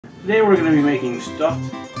Today we're going to be making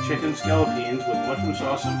stuffed chicken scallopines with mushroom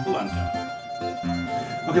sauce and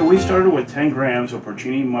polenta. Okay, we started with 10 grams of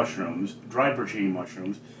porcini mushrooms, dried porcini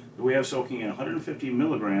mushrooms, that we have soaking in 150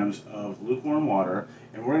 milligrams of lukewarm water,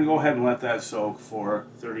 and we're going to go ahead and let that soak for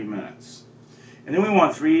 30 minutes. And then we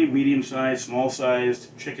want 3 medium-sized,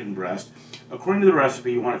 small-sized chicken breasts. According to the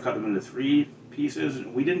recipe, you want to cut them into 3 pieces.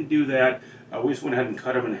 We didn't do that. We just went ahead and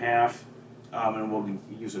cut them in half, and we'll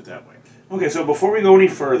use it that way. Okay, so before we go any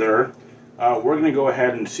further, we're going to go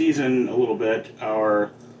ahead and season a little bit our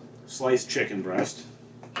sliced chicken breast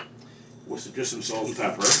with just some salt and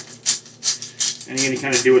pepper. And again, you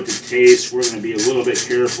kind of do it to taste. We're going to be a little bit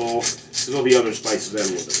careful because there'll be other spices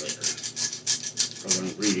added a little bit later, other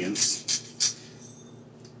ingredients.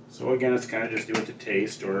 So again, it's kind of just do it to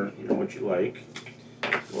taste, or you know what you like.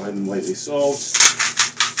 Go ahead and lightly salt.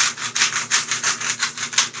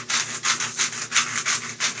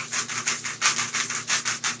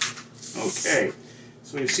 Okay,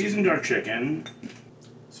 so we've seasoned our chicken.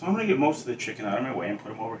 So I'm going to get most of the chicken out of my way and put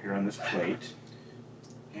them over here on this plate.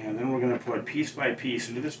 And then we're going to put piece by piece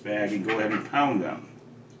into this bag and go ahead and pound them.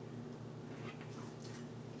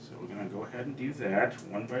 So we're going to go ahead and do that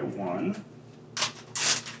one by one.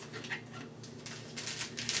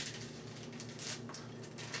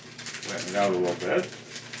 Flatten it out a little bit.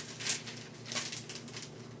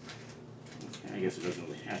 Okay, I guess it doesn't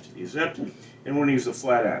really have to be zipped. And we're going to use the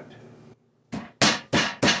flat end.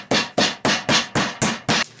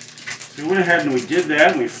 So we went ahead and we did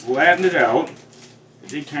that, and we flattened it out. It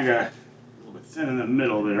did kind of a little bit thin in the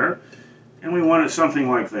middle there, and we wanted something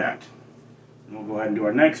like that. And we'll go ahead and do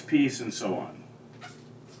our next piece, and so on.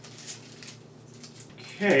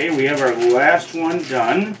 Okay, we have our last one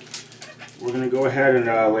done. We're going to go ahead and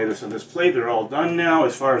lay this on this plate. They're all done now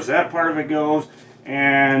as far as that part of it goes.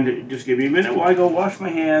 And just give me a minute while I go wash my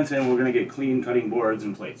hands, and we're going to get clean cutting boards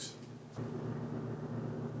and plates.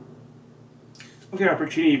 Okay, our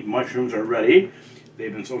porcini mushrooms are ready.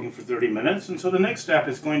 They've been soaking for 30 minutes, and so the next step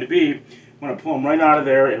is going to be, I'm going to pull them right out of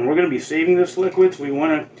there, and we're going to be saving this liquid, so we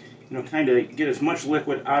want to, kind of get as much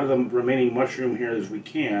liquid out of the remaining mushroom here as we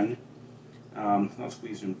can. Not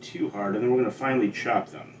squeeze them too hard, and then we're going to finely chop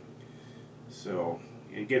them. So,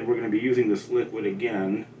 again, we're going to be using this liquid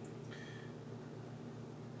again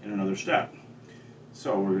in another step.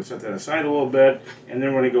 So we're going to set that aside a little bit, and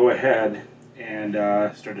then we're going to go ahead and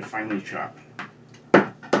start to finely chop.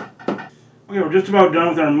 Okay, we're just about done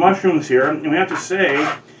with our mushrooms here, and we have to say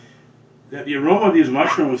that the aroma of these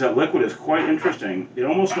mushrooms, that liquid, is quite interesting. It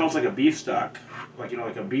almost smells like a beef stock, like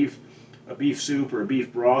like a beef soup or a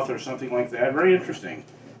beef broth or something like that. Very interesting,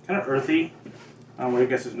 kind of earthy. I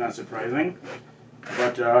guess it's not surprising,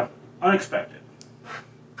 but unexpected.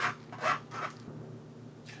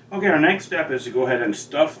 Okay, our next step is to go ahead and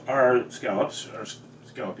stuff our scallops, our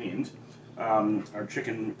scallopines, our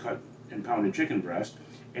chicken cut and pounded chicken breast.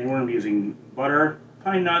 And we're going to be using butter,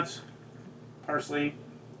 pine nuts, parsley,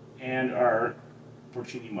 and our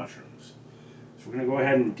porcini mushrooms. So we're going to go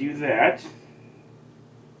ahead and do that.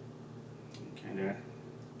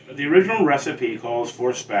 The original recipe calls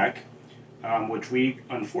for speck, which we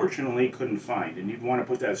unfortunately couldn't find. And you'd want to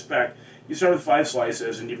put that speck, you start with 5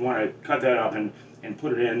 slices, and you'd want to cut that up and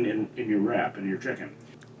put it in your wrap, in your chicken.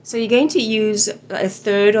 So you're going to use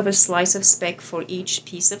 1/3 of a slice of speck for each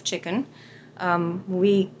piece of chicken.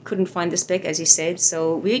 We couldn't find the speck, as you said,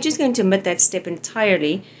 so we're just going to omit that step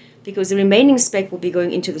entirely because the remaining speck will be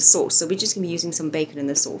going into the sauce. So we're just going to be using some bacon in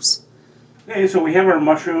the sauce. Okay, so we have our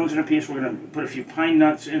mushrooms in a piece. We're going to put a few pine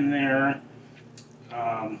nuts in there.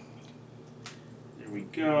 There we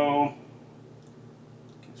go.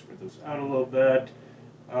 Can spread those out a little bit.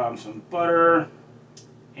 Some butter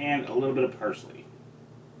and a little bit of parsley.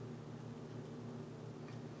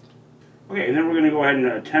 Okay, and then we're going to go ahead and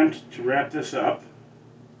attempt to wrap this up.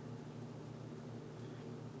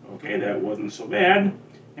 Okay, that wasn't so bad.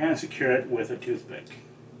 And secure it with a toothpick.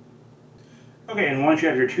 Okay, and once you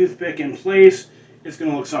have your toothpick in place, it's going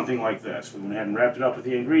to look something like this. We went ahead and wrapped it up with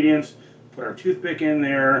the ingredients, put our toothpick in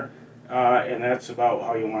there, and that's about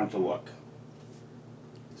how you want it to look.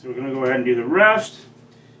 So we're going to go ahead and do the rest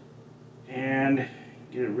and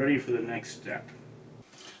get it ready for the next step.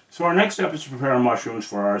 So our next step is to prepare our mushrooms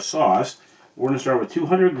for our sauce. We're going to start with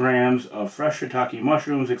 200 grams of fresh shiitake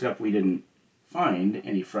mushrooms, except we didn't find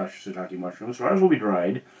any fresh shiitake mushrooms, so ours will be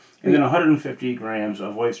dried, and then 150 grams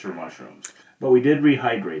of oyster mushrooms. But we did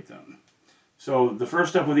rehydrate them. So the first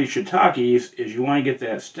step with these shiitakes is you want to get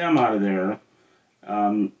that stem out of there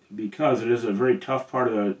because it is a very tough part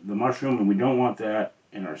of the mushroom, and we don't want that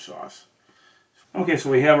in our sauce. Okay, so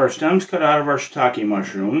we have our stems cut out of our shiitake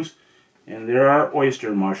mushrooms, and there are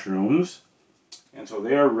oyster mushrooms. And so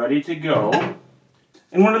they are ready to go.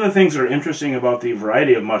 And one of the things that are interesting about the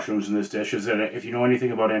variety of mushrooms in this dish is that if you know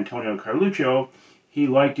anything about Antonio Carluccio, he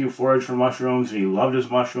liked to forage for mushrooms, and he loved his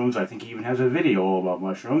mushrooms. I think he even has a video all about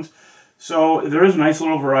mushrooms. So there is a nice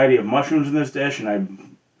little variety of mushrooms in this dish, and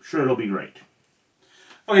I'm sure it'll be great.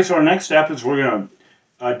 Okay, so our next step is we're going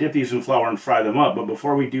to dip these in flour and fry them up. But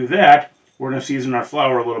before we do that, we're going to season our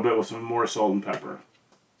flour a little bit with some more salt and pepper.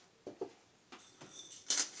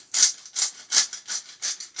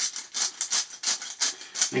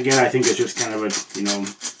 Again, I think it's just kind of a,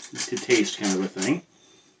 to taste kind of a thing.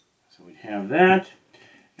 So we have that,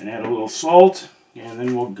 and add a little salt, and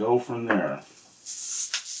then we'll go from there.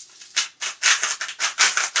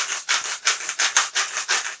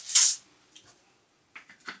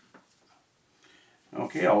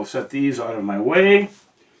 Okay, I'll set these out of my way,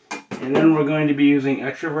 and then we're going to be using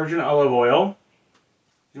extra virgin olive oil.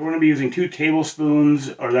 And we're going to be using 2 tablespoons,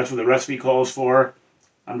 or that's what the recipe calls for.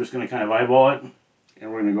 I'm just going to kind of eyeball it.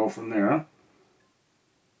 And we're going to go from there.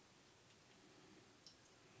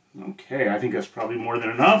 Okay, I think that's probably more than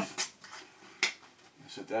enough.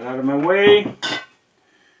 Set that out of my way.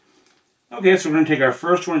 Okay, so we're going to take our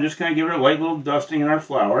first one and just kind of give it a light little dusting in our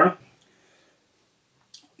flour.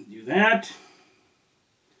 Do that.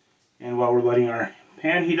 And while we're letting our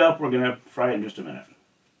pan heat up, we're going to fry it in just a minute.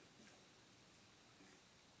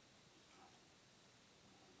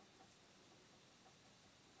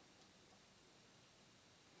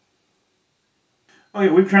 Okay,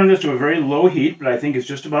 we've turned this to a very low heat, but I think it's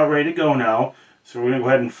just about ready to go now. So we're going to go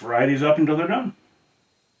ahead and fry these up until they're done.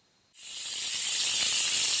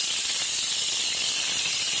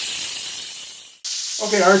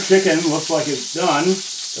 Okay, our chicken looks like it's done.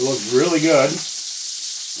 It looks really good.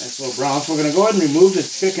 Nice little brown. So we're going to go ahead and remove the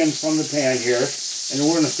chicken from the pan here, and then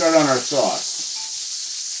we're going to start on our sauce.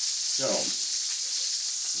 So,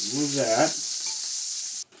 remove that.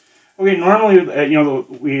 Okay,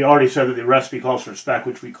 normally, we already said that the recipe calls for speck,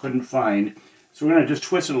 which we couldn't find. So we're going to just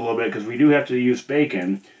twist it a little bit because we do have to use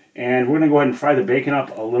bacon. And we're going to go ahead and fry the bacon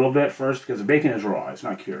up a little bit first because the bacon is raw. It's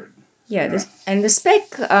not cured. Yeah, and the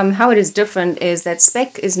speck, how it is different is that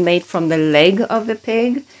speck is made from the leg of the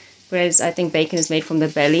pig, whereas I think bacon is made from the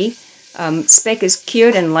belly. Speck is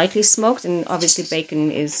cured and lightly smoked, and obviously bacon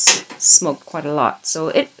is smoked quite a lot. So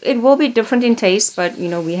it will be different in taste, but,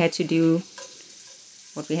 we had to do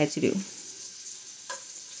what we had to do.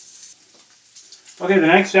 Okay, the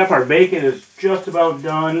next step, our bacon is just about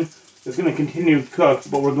done. It's going to continue to cook,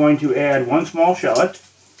 but we're going to add 1 small shallot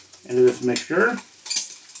into this mixture.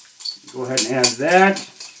 Go ahead and add that,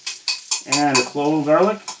 and a clove of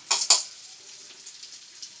garlic.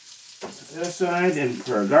 Put that aside, and put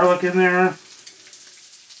our garlic in there,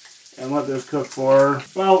 and let this cook for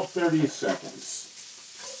about 30 seconds.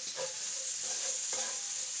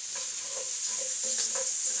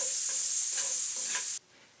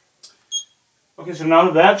 Okay, so now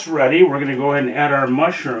that that's ready, we're going to go ahead and add our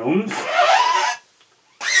mushrooms,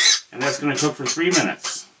 and that's going to cook for 3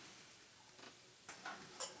 minutes.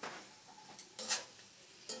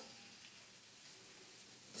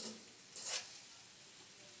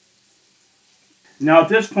 Now at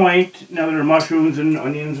this point, now that our mushrooms and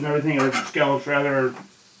onions and everything, or scallops rather,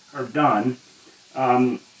 are done,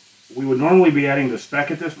 we would normally be adding the speck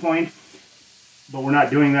at this point, but we're not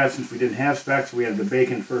doing that since we didn't have speck, so we had the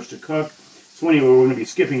bacon first to cook. So anyway, we're going to be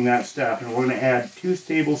skipping that step, and we're going to add 2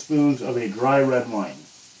 tablespoons of a dry red wine.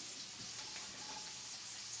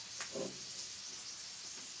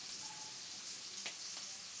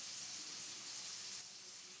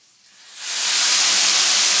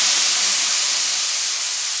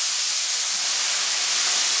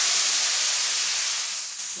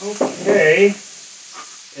 Okay,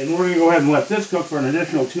 and we're going to go ahead and let this cook for an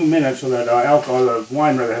additional 2 minutes so that the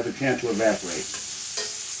wine rather has a chance to evaporate.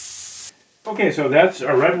 Okay, so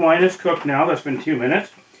our red wine is cooked now. That's been 2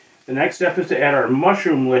 minutes. The next step is to add our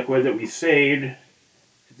mushroom liquid that we saved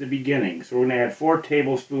at the beginning. So we're going to add 4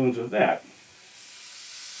 tablespoons of that.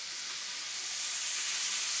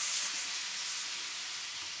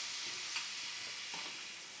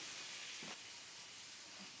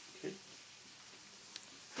 Okay.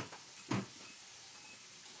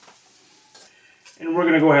 And we're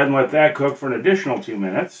going to go ahead and let that cook for an additional 2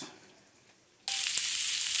 minutes.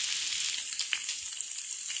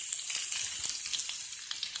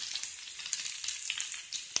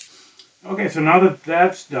 Okay, so now that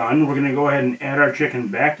that's done, we're going to go ahead and add our chicken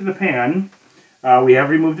back to the pan. We have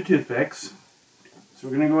removed the toothpicks. So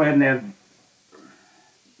we're going to go ahead and add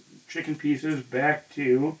chicken pieces back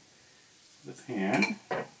to the pan.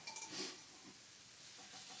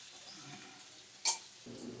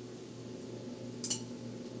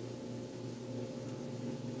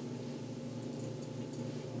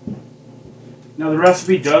 Now the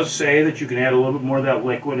recipe does say that you can add a little bit more of that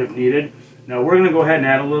liquid if needed. Now we're going to go ahead and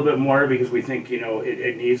add a little bit more because we think, you know,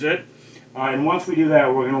 it needs it. And once we do that,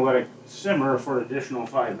 we're going to let it simmer for an additional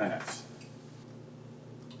 5 minutes.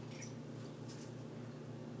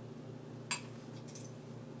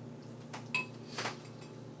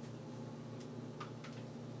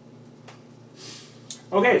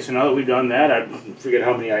 Okay, so now that we've done that, I forget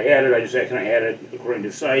how many I added. I just kind of added according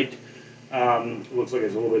to sight. Looks like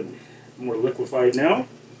it's a little bit more liquefied now.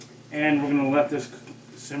 And we're going to let this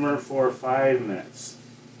simmer for 5 minutes.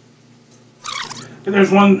 And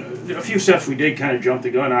there's a few steps we did kind of jump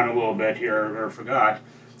the gun on a little bit here, or forgot.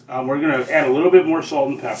 We're going to add a little bit more salt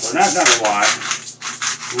and pepper. Not a lot.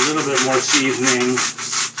 A little bit more seasoning.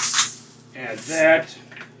 Add that.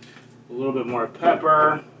 A little bit more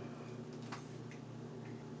pepper.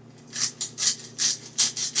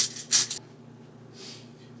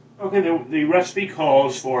 Okay, the recipe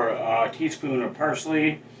calls for a teaspoon of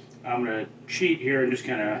parsley. I'm going to cheat here and just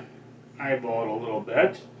kind of eyeball it a little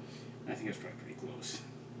bit. I think it's probably pretty close.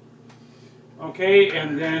 Okay,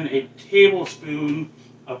 and then a tablespoon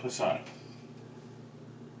of passata.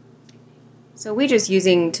 So we're just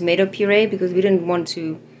using tomato puree because we didn't want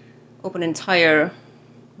to open an entire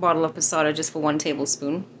bottle of passata just for 1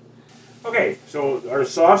 tablespoon. Okay, so our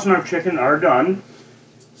sauce and our chicken are done.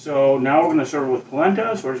 So now we're going to serve it with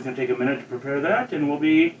polenta, so we're just going to take a minute to prepare that, and we'll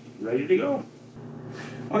be ready to go.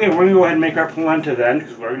 Okay, we're going to go ahead and make our polenta then,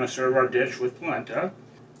 because we're going to serve our dish with polenta.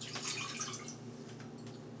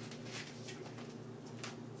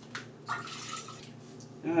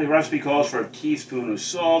 And the recipe calls for a teaspoon of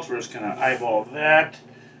salt. We're just going to eyeball that.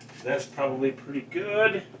 That's probably pretty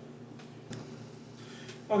good.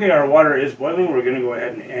 Okay, our water is boiling. We're going to go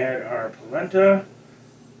ahead and add our polenta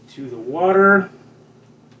to the water.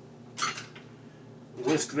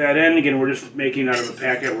 Whisk that in. Again, we're just making out of a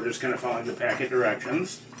packet. We're just kind of following the packet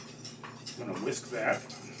directions. I'm going to whisk that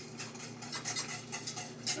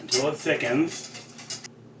until it thickens.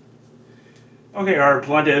 Okay, our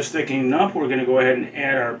polenta is thickening up. We're going to go ahead and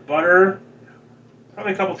add our butter.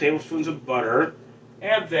 Probably a couple tablespoons of butter.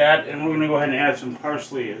 Add that, and we're going to go ahead and add some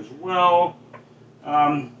parsley as well.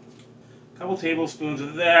 A couple tablespoons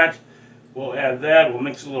of that. We'll add that. We'll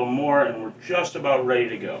mix a little more, and we're just about ready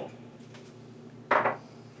to go.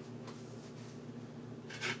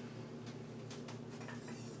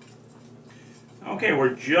 Okay,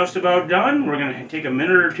 we're just about done. We're going to take a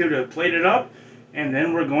minute or two to plate it up, and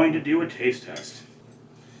then we're going to do a taste test.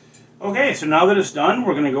 Okay, so now that it's done,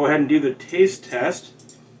 we're going to go ahead and do the taste test.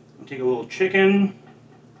 I'll take a little chicken,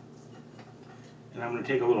 and I'm going to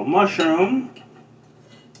take a little mushroom,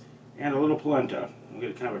 and a little polenta. We'll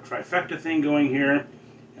get kind of a trifecta thing going here,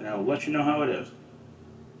 and I'll let you know how it is.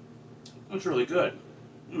 That's really good.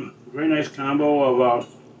 Very nice combo of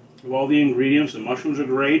all the ingredients. The mushrooms are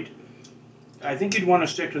great. I think you'd want to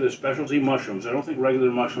stick to the specialty mushrooms. I don't think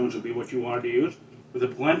regular mushrooms would be what you wanted to use. With the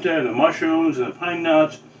polenta and the mushrooms and the pine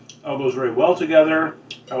nuts, all goes very well together.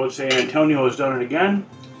 I would say Antonio has done it again.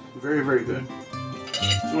 Very, very good.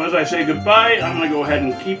 So as I say goodbye, I'm going to go ahead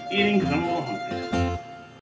and keep eating because I'm a little hungry.